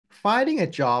finding a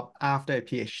job after a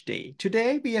PhD.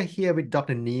 Today, we are here with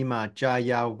Dr. Nirma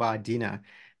Jayawardena.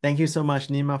 Thank you so much,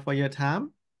 Nirma, for your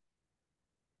time.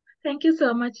 Thank you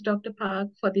so much, Dr. Park,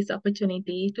 for this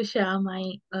opportunity to share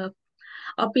my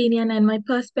opinion and my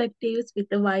perspectives with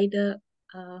the wider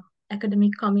uh,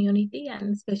 academic community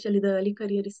and especially the early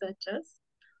career researchers.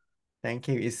 Thank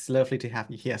you. It's lovely to have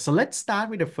you here. So let's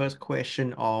start with the first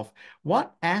question of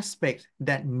what aspects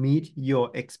that meet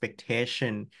your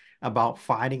expectation about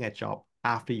finding a job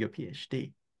after your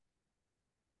PhD?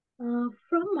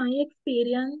 From my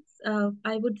experience,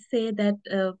 I would say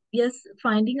that yes,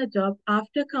 finding a job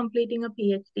after completing a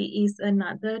PhD is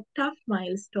another tough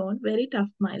milestone, very tough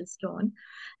milestone,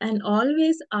 and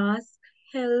always ask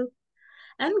help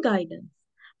and guidance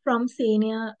from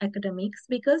senior academics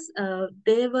because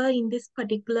they were in this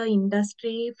particular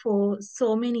industry for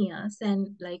so many years and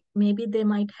like maybe they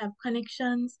might have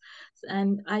connections.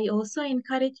 And I also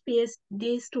encourage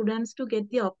PhD students to get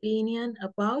the opinion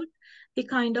about the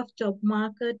kind of job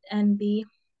market and the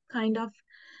kind of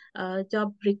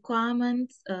job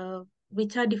requirements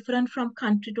which are different from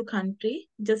country to country.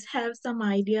 Just have some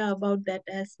idea about that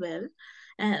as well.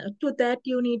 To that,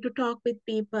 you need to talk with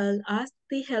people, ask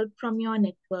the help from your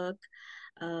network,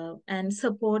 and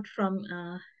support from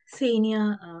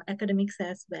senior academics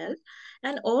as well.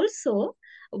 And also,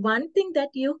 one thing that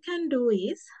you can do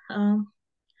is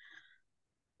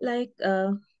like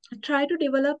try to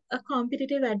develop a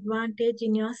competitive advantage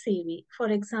in your CV. For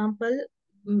example,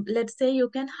 let's say you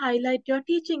can highlight your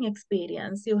teaching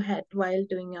experience you had while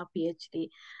doing your PhD,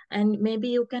 and maybe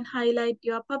you can highlight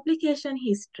your publication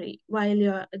history while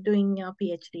you're doing your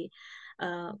PhD.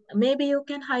 Maybe you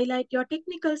can highlight your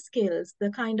technical skills,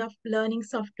 the kind of learning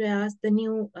softwares, the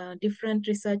new different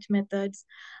research methods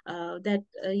that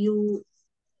you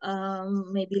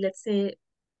maybe let's say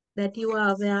that you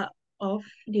are aware of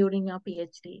during your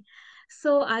PhD.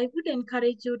 So I would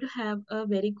encourage you to have a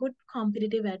very good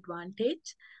competitive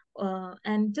advantage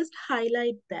and just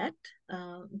highlight that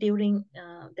during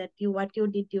that you what you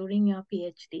did during your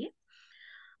PhD.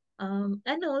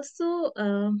 And also,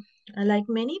 like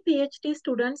many PhD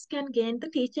students can gain the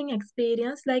teaching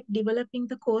experience, like developing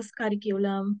the course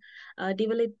curriculum,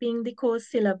 developing the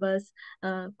course syllabus,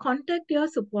 contact your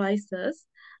supervisors,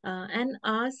 and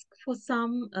ask for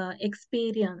some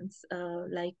experience,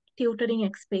 like tutoring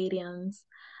experience,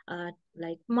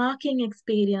 like marking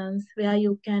experience, where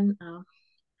you can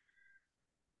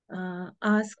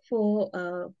ask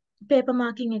for paper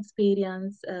marking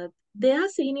experience. They are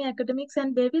senior academics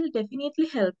and they will definitely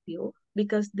help you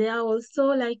because they are also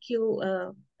like you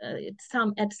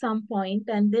at some point,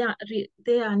 and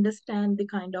they understand the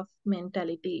kind of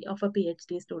mentality of a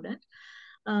PhD student.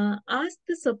 Ask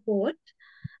the support,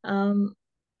 um,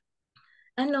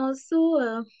 and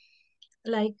also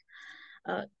like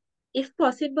uh, if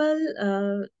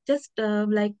possible, just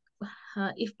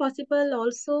if possible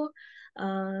also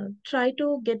try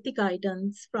to get the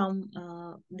guidance from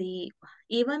the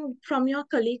even from your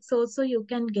colleagues also. You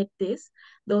can get this,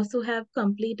 those who have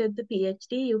completed the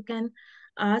PhD, you can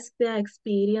ask their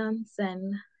experience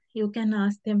and you can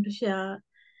ask them to share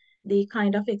the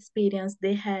kind of experience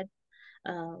they had.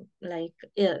 Like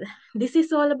this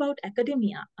is all about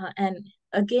academia, and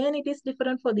again it is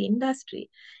different for the industry.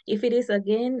 If it is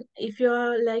again, if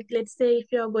you're like, let's say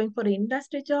if you're going for an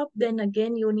industry job, then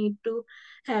again you need to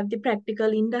have the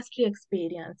practical industry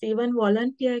experience, even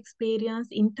volunteer experience,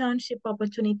 internship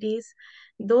opportunities.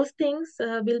 Those things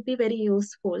will be very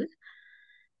useful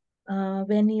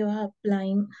when you are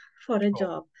applying for a Sure.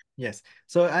 job. Yes.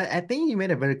 So I think you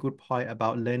made a very good point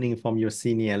about learning from your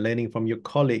senior, learning from your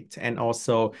colleagues, and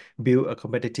also build a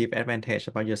competitive advantage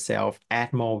about yourself,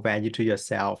 add more value to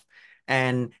yourself,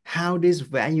 and how this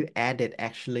value added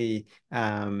actually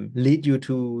lead you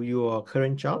to your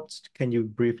current jobs. Can you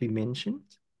briefly mention?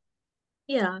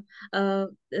 Yeah,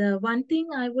 one thing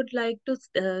I would like to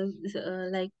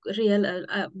like real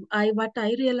I what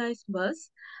I realized was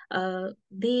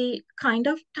the kind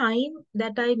of time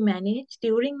that I managed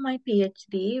during my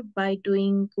PhD by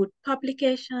doing good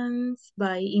publications,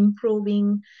 by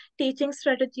improving teaching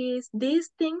strategies. These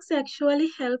things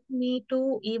actually helped me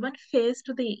to even face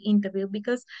to the interview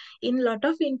because in a lot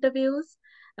of interviews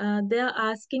they are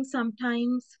asking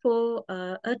sometimes for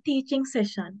a teaching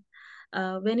session.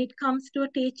 When it comes to a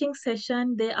teaching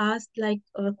session, they ask like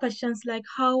questions like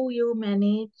how you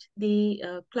manage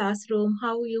the classroom,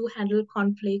 how you handle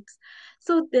conflicts.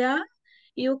 So there,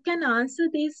 you can answer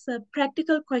these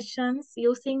practical questions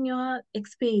using your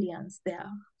experience there.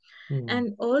 Hmm.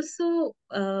 And also,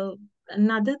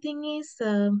 another thing is,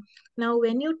 now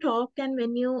when you talk and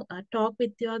when you talk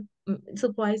with your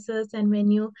supervisors, and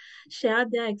when you share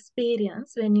their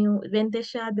experience, when they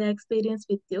share their experience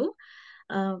with you,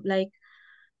 like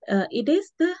it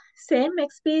is the same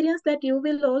experience that you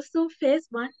will also face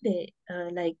one day,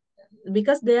 like,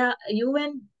 because they are, you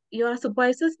and your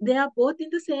supervisors, they are both in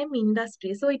the same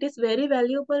industry, so it is very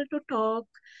valuable to talk,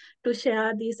 to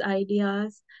share these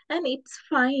ideas. And it's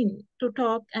fine to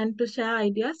talk and to share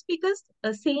ideas, because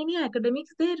senior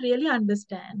academics, they really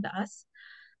understand us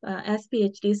as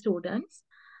PhD students,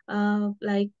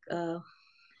 like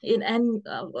and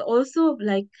also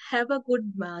like have a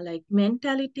good like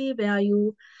mentality where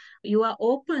you are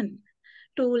open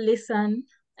to listen,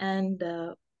 and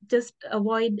just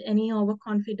avoid any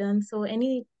overconfidence or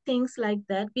any things like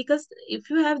that, because if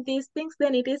you have these things,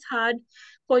 then it is hard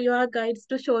for your guides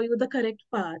to show you the correct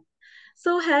path.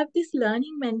 So have this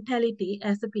learning mentality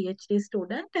as a PhD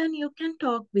student, and you can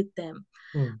talk with them,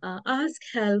 Mm. ask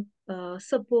help,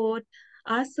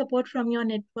 ask support from your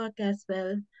network as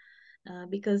well,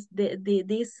 because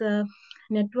these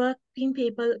networking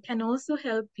people can also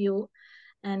help you,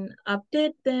 and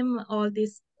update them all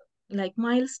these like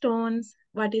milestones,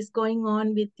 what is going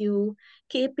on with you,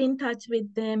 keep in touch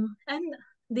with them, and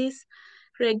these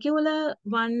regular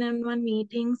one-on-one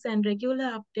meetings and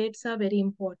regular updates are very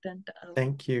important,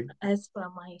 Thank you. as per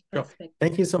my Sure. Thank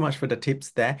perspective. you so much for the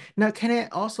tips there. Now, can I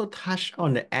also touch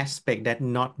on the aspect that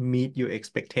not meet your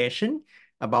expectation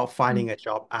about finding a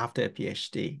job after a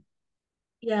PhD?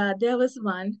 Yeah, there was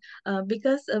one,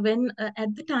 because when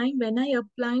at the time when I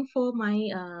applying for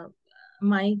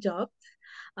my job,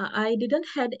 I didn't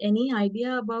had any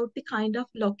idea about the kind of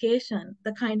location,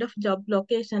 the kind of job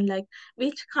location, like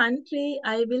which country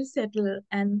I will settle,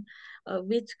 and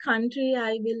which country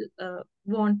I will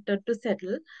wanted to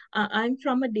settle. I'm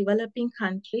from a developing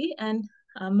country, and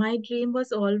my dream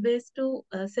was always to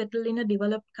settle in a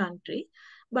developed country,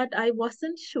 but I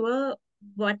wasn't sure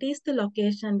what is the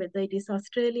location, whether it is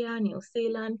Australia, New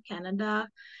Zealand, Canada,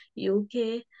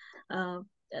 UK. Uh,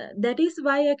 that is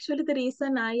why actually the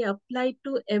reason I applied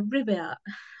to everywhere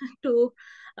to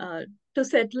uh, to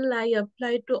settle. I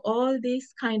applied to all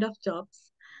these kind of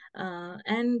jobs,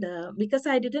 and because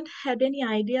I didn't had any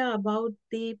idea about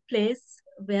the place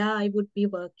where I would be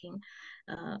working.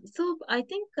 So I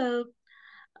think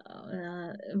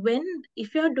when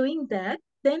if you're doing that,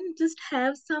 then just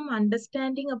have some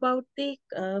understanding about the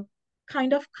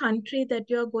kind of country that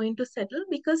you're going to settle,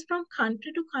 because from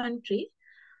country to country,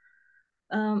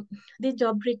 the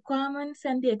job requirements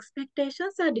and the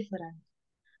expectations are different.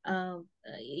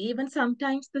 Even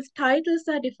sometimes the titles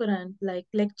are different, like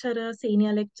lecturer,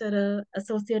 senior lecturer,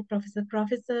 associate professor,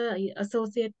 professor,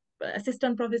 associate,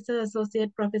 assistant professor,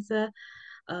 associate professor,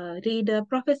 reader,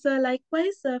 professor.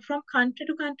 Likewise, from country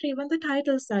to country, even the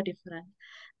titles are different.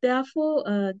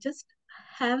 Therefore, just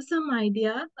have some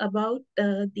idea about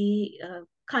the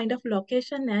kind of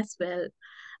location as well.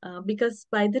 Because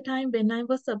by the time when I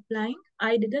was applying,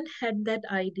 I didn't had that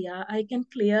idea. I can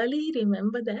clearly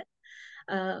remember that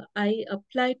I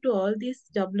applied to all these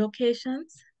job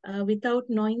locations without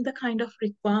knowing the kind of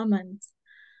requirements,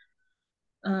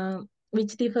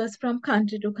 which differs from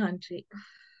country to country.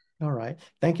 All right.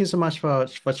 Thank you so much for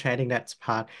sharing that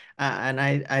part. And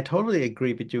I totally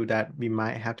agree with you that we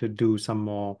might have to do some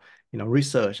more,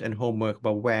 research and homework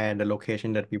about where the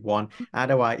location that we want.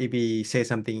 Otherwise, if we say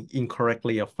something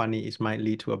incorrectly or funny, it might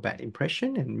lead to a bad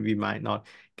impression and we might not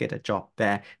get a job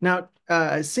there. Now,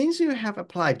 since you have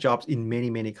applied jobs in many,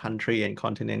 many countries and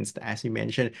continents, as you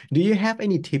mentioned, do you have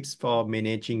any tips for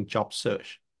managing job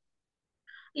search?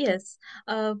 Yes,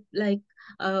 like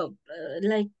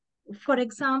for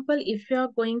example, if you're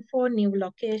going for new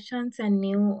locations and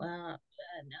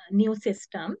new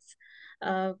systems,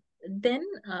 uh, then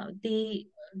the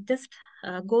just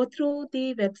go through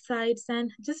the websites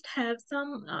and just have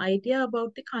some idea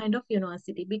about the kind of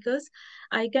university, because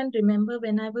I can remember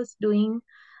when I was doing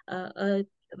a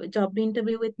job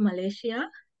interview with Malaysia,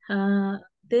 uh,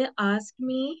 they asked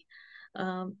me.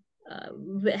 Um,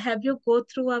 have you go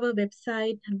through our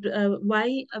website,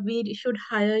 why we should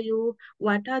hire you,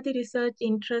 what are the research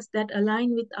interests that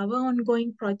align with our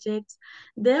ongoing projects.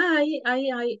 There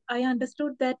I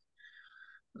understood that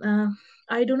uh,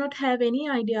 I do not have any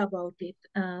idea about it.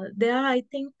 There I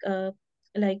think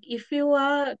like if you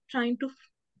are trying to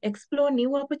explore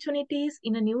new opportunities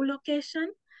in a new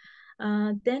location,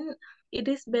 then it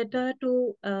is better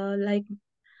to like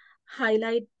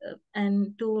highlight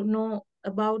and to know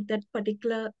about that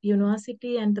particular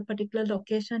university and the particular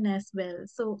location as well.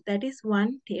 So that is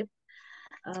one tip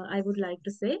I would like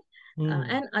to say. Hmm.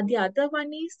 And the other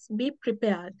one is be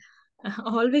prepared.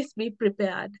 always be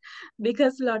prepared,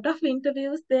 because a lot of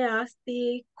interviews they ask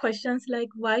the questions like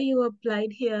why you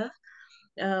applied here,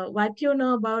 what you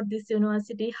know about this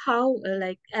university, how,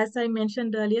 like as I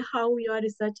mentioned earlier, how your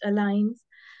research aligns.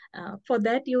 For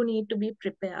that, you need to be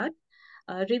prepared.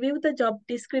 Review the job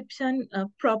description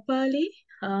properly,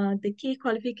 the key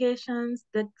qualifications,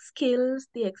 the skills,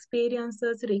 the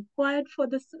experiences required for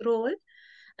this role,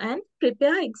 and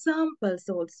prepare examples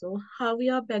also, how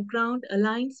your background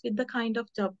aligns with the kind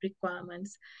of job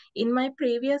requirements. In my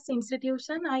previous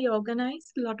institution, I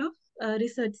organized a lot of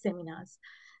research seminars.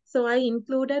 So I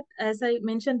included, as I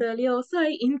mentioned earlier, also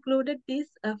I included these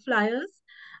flyers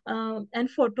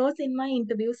and photos in my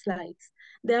interview slides.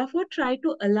 Therefore, try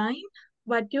to align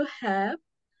what you have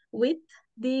with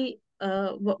the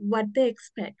what they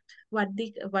expect, what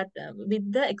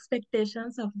with the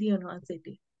expectations of the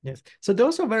university. Yes. So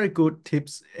those are very good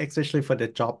tips, especially for the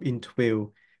job interview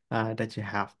that you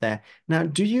have there. Now,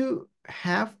 do you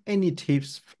have any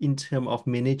tips in terms of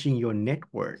managing your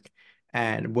network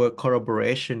and work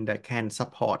collaboration that can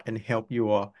support and help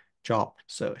your job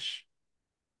search?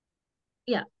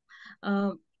 Yeah.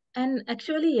 Um, and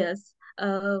actually, yes.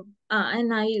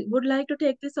 And I would like to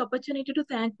take this opportunity to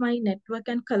thank my network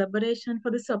and collaboration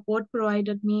for the support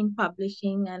provided me in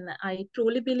publishing. And I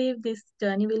truly believe this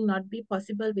journey will not be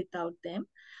possible without them.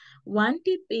 One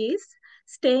tip is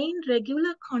stay in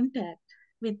regular contact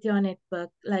with your network.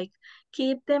 Like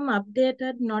keep them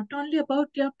updated not only about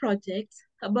your projects,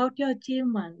 about your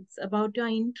achievements, about your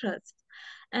interests,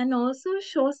 and also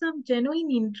show some genuine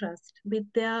interest with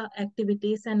their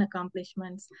activities and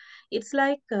accomplishments. It's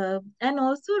like, and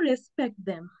also respect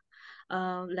them,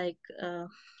 like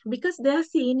because they are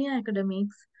senior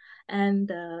academics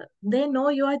and they know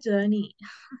your journey.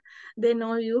 They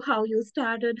know you, how you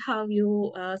started, how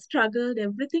you struggled,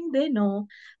 everything they know.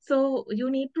 So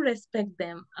you need to respect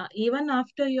them. Even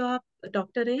after your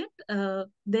doctorate,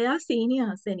 they are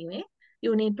seniors anyway.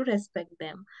 You need to respect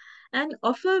them and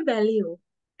offer value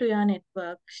to your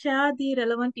network. Share the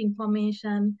relevant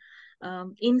information,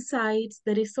 insights,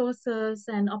 the resources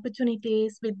and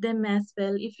opportunities with them as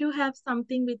well. If you have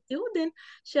something with you, then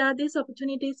share these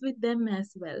opportunities with them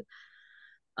as well.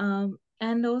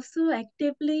 And also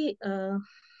actively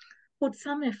put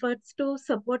some efforts to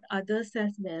support others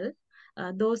as well.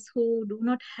 Those who do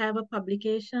not have a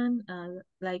publication,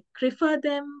 like refer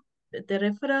them, the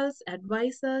referrals,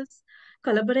 advisors,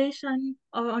 collaboration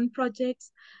on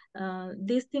projects.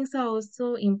 These things are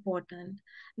also important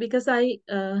because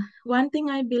one thing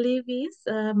I believe is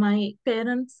my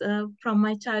parents from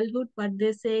my childhood, what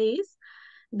they say is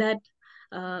that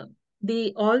uh,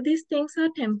 all these things are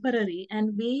temporary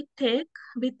and we take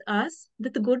with us the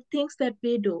good things that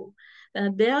we do.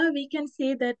 There we can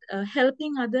say that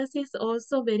helping others is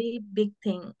also very big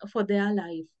thing for their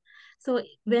life. So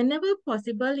whenever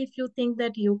possible, if you think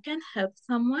that you can help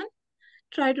someone,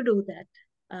 try to do that.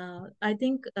 I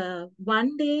think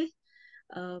one day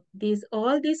these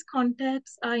all these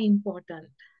contacts are important.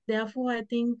 Therefore, I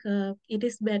think it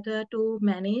is better to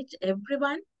manage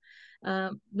everyone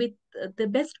with the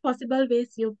best possible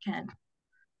ways you can.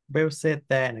 Well said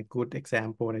there, and a good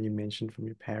example that you mentioned from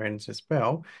your parents as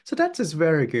well. So that is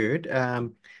very good.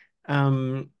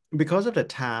 Because of the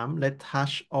time, let's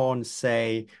touch on,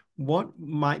 say, what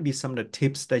might be some of the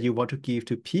tips that you want to give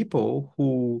to people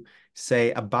who,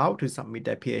 say, about to submit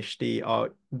their PhD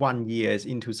or 1 year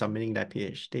into submitting their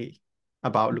PhD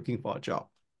about looking for a job.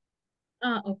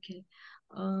 Okay.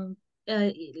 Um, uh,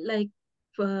 like,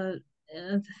 uh,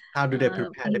 uh, How do they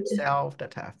prepare I, themselves,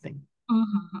 that type of thing.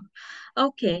 Mhm.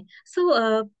 Okay.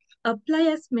 So, apply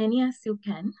as many as you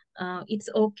can. It's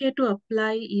okay to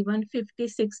apply even 50,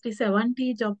 60,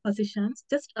 70 job positions.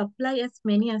 Just apply as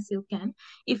many as you can.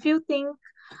 If you think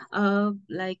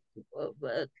like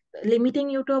limiting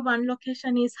you to one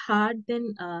location is hard,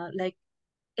 then like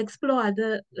explore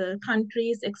other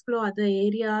countries, explore other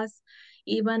areas,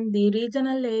 even the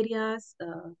regional areas,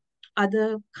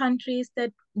 other countries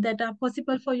that are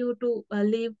possible for you to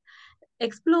live.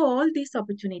 Explore all these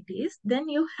opportunities. Then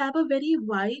you have a very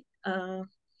wide,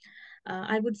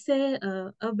 I would say,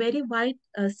 a very wide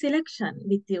selection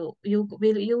with you. You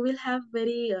will have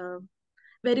very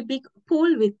big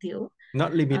pool with you.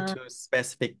 Not limit Uh, to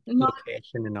specific not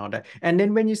location and all that. And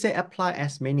then when you say apply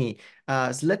as many,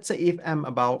 so let's say if I'm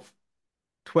about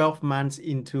 12 months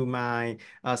into my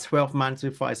 12 months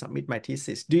before I submit my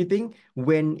thesis, do you think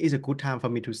when is a good time for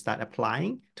me to start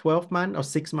applying? 12 months or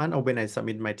 6 months or when I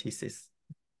submit my thesis?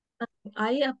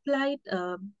 I applied.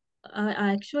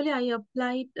 Actually, I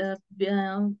applied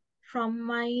from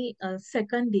my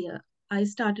second year. I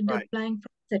started Right. applying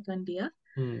from second year.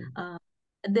 Hmm.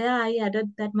 there I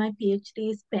added that my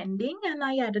PhD is pending, and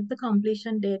I added the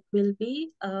completion date will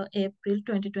be April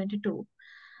 2022.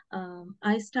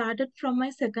 I started from my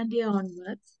second year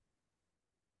onwards.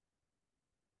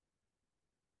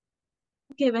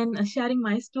 Okay, when sharing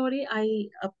my story,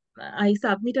 I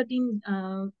submitted in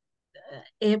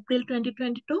April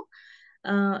 2022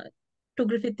 to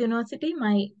Griffith University,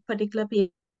 my particular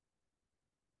PhD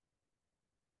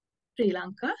Sri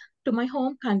Lanka, to my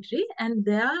home country, and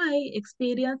there I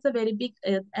experienced a very big.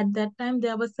 At that time,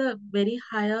 there was a very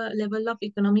higher level of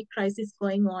economic crisis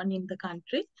going on in the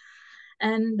country,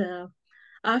 and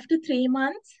after 3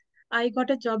 months, I got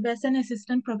a job as an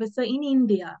assistant professor in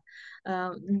India.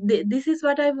 This is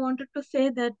what I wanted to say,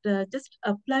 that just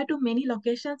apply to many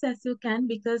locations as you can,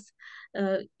 because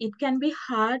it can be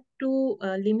hard to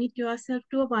limit yourself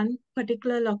to one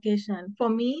particular location. For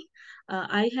me,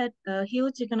 I had a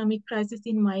huge economic crisis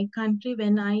in my country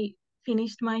when I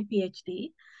finished my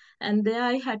PhD, and there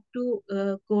I had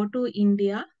to go to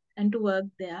India and to work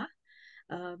there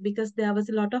because there was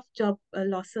a lot of job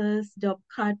losses, job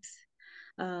cuts,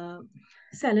 uh,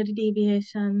 salary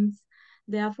deviations.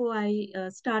 Therefore, I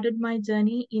started my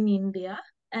journey in India,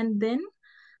 and then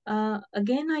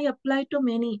again I applied to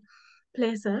many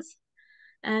places,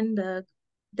 and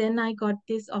then I got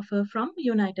this offer from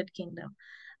United Kingdom.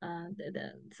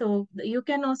 So you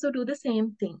can also do the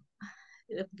same thing,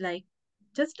 like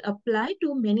just apply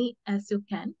to many as you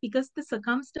can, because the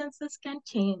circumstances can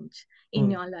change in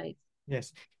Mm. your life.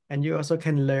 Yes, and you also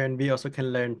can learn. We also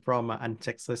can learn from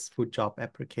unsuccessful job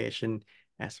application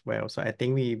as well. So I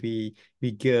think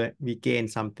we gain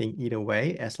something either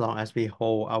way as long as we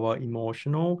hold our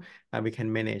emotional, we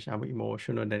can manage our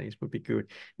emotional. Then it would be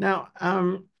good. Now,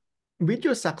 with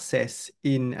your success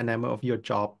in a number of your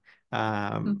job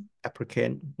Mm.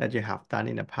 applicant that you have done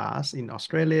in the past in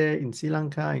Australia, in Sri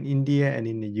Lanka, in India, and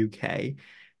in the UK.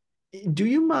 Do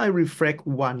you mind reflect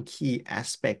one key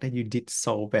aspect that you did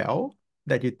so well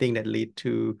that you think that lead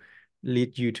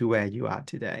you to where you are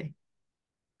today?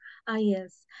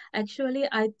 Yes. Actually,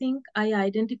 I think I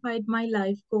identified my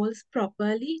life goals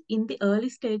properly in the early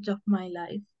stage of my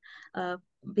life, uh,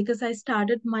 because I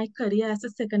started my career as a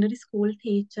secondary school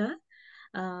teacher,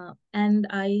 and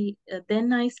I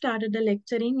then I started a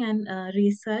lecturing and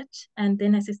research, and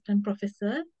then assistant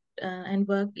professor, and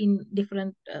worked in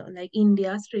different like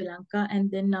India, Sri Lanka,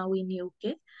 and then now in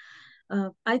UK.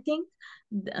 I think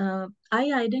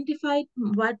I identified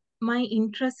what my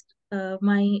interest,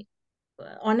 my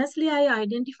honestly, I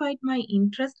identified my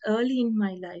interest early in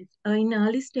my life, in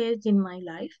early stage in my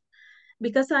life,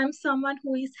 because I'm someone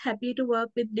who is happy to work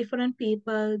with different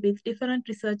people, with different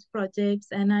research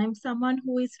projects, and I'm someone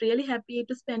who is really happy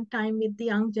to spend time with the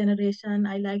young generation.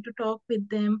 I like to talk with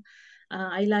them.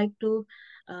 I like to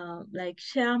like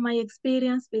share my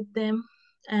experience with them,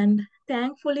 and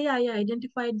thankfully, I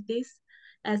identified this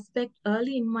aspect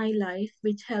early in my life,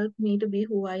 which helped me to be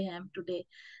who I am today.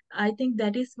 I think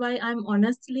that is why I'm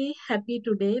honestly happy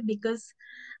today, because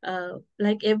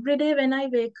like every day when I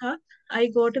wake up, I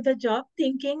go to the job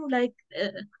thinking like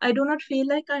I do not feel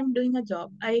like I'm doing a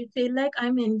job. I feel like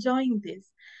I'm enjoying this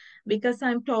because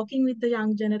I'm talking with the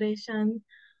young generation.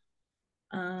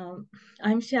 Um,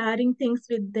 I'm sharing things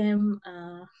with them,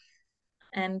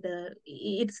 and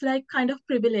it's like kind of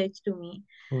privilege to me.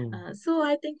 Mm. So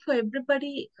I think for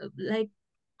everybody, like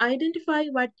identify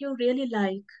what you really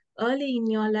like early in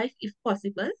your life if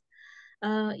possible.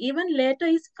 Even later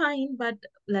is fine, but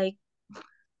like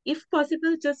if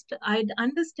possible, just I'd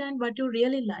understand what you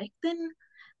really like, then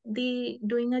the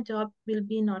doing a job will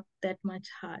be not that much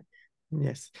hard.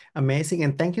 Yes, amazing.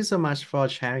 And thank you so much for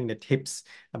sharing the tips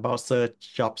about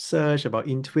job search, about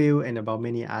interview, and about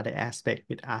many other aspects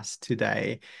with us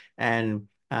today. And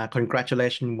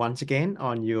congratulations once again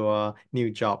on your new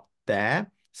job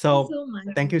there. Thank you So so much.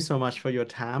 thank you so much for your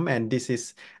time. And this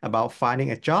is about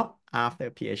finding a job after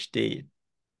a PhD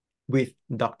with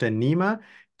Dr. Nima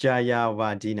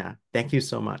Jayawardena. Thank you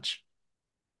so much.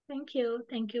 Thank you.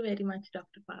 Thank you very much,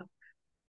 Dr. Pap.